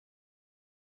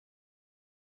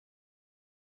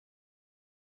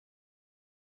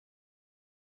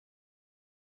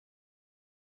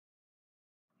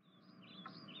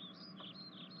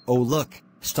Oh look,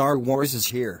 Star Wars is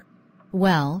here.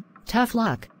 Well, tough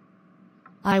luck.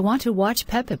 I want to watch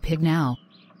Peppa Pig now.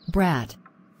 Brat.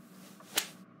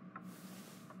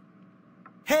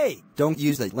 Hey, don't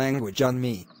use that language on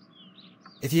me.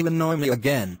 If you annoy me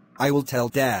again, I will tell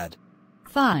Dad.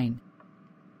 Fine.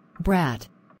 Brat.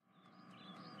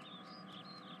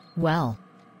 Well.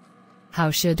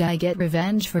 How should I get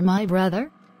revenge for my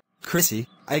brother? Chrissy,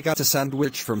 I got a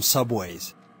sandwich from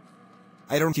Subway's.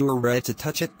 I don't you are ready to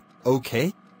touch it,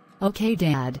 okay? Okay,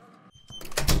 Dad.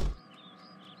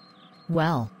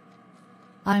 Well.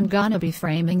 I'm gonna be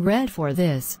framing red for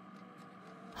this.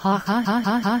 Ha ha ha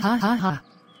ha ha ha ha ha.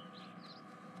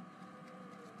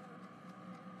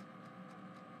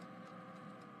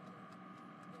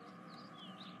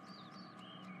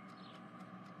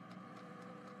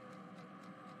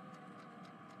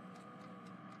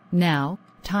 Now,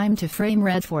 time to frame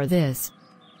red for this.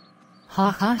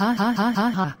 Ha ha ha ha ha ha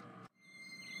ha.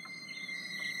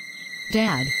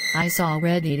 Dad, I saw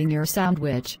Red eating your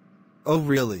sandwich. Oh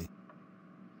really?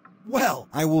 Well,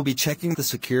 I will be checking the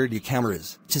security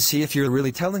cameras to see if you're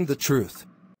really telling the truth.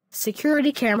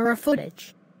 Security camera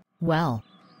footage. Well.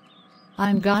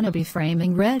 I'm gonna be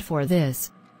framing red for this.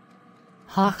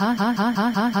 Ha ha ha ha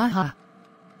ha ha ha ha.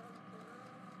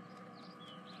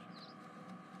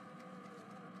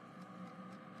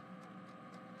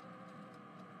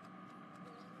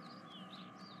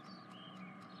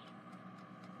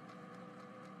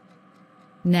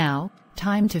 Now,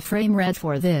 time to frame red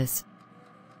for this.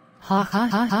 Ha ha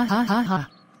ha ha ha ha ha.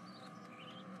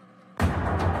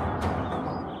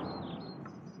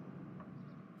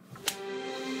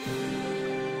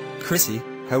 Chrissy,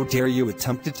 how dare you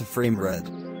attempted to frame red?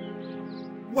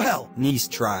 Well, nice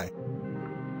try.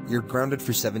 You're grounded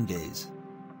for 7 days.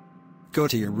 Go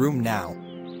to your room now.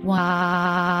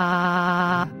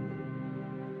 Wah.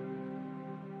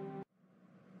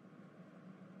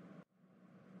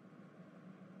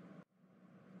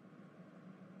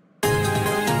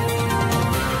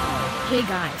 Hey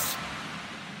guys.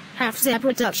 Half Zap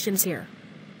Productions here.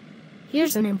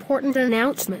 Here's an important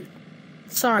announcement.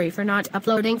 Sorry for not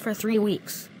uploading for 3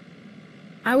 weeks.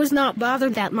 I was not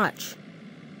bothered that much.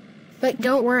 But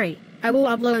don't worry, I will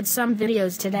upload some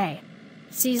videos today.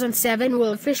 Season 7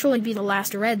 will officially be the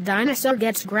last Red Dinosaur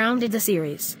Gets Grounded the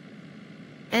series.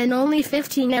 And only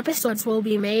 15 episodes will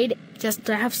be made, just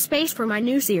to have space for my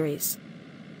new series.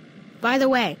 By the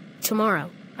way,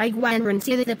 tomorrow, I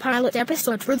guarantee the pilot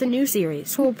episode for the new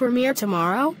series will premiere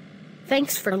tomorrow.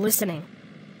 Thanks for listening.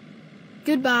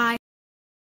 Goodbye.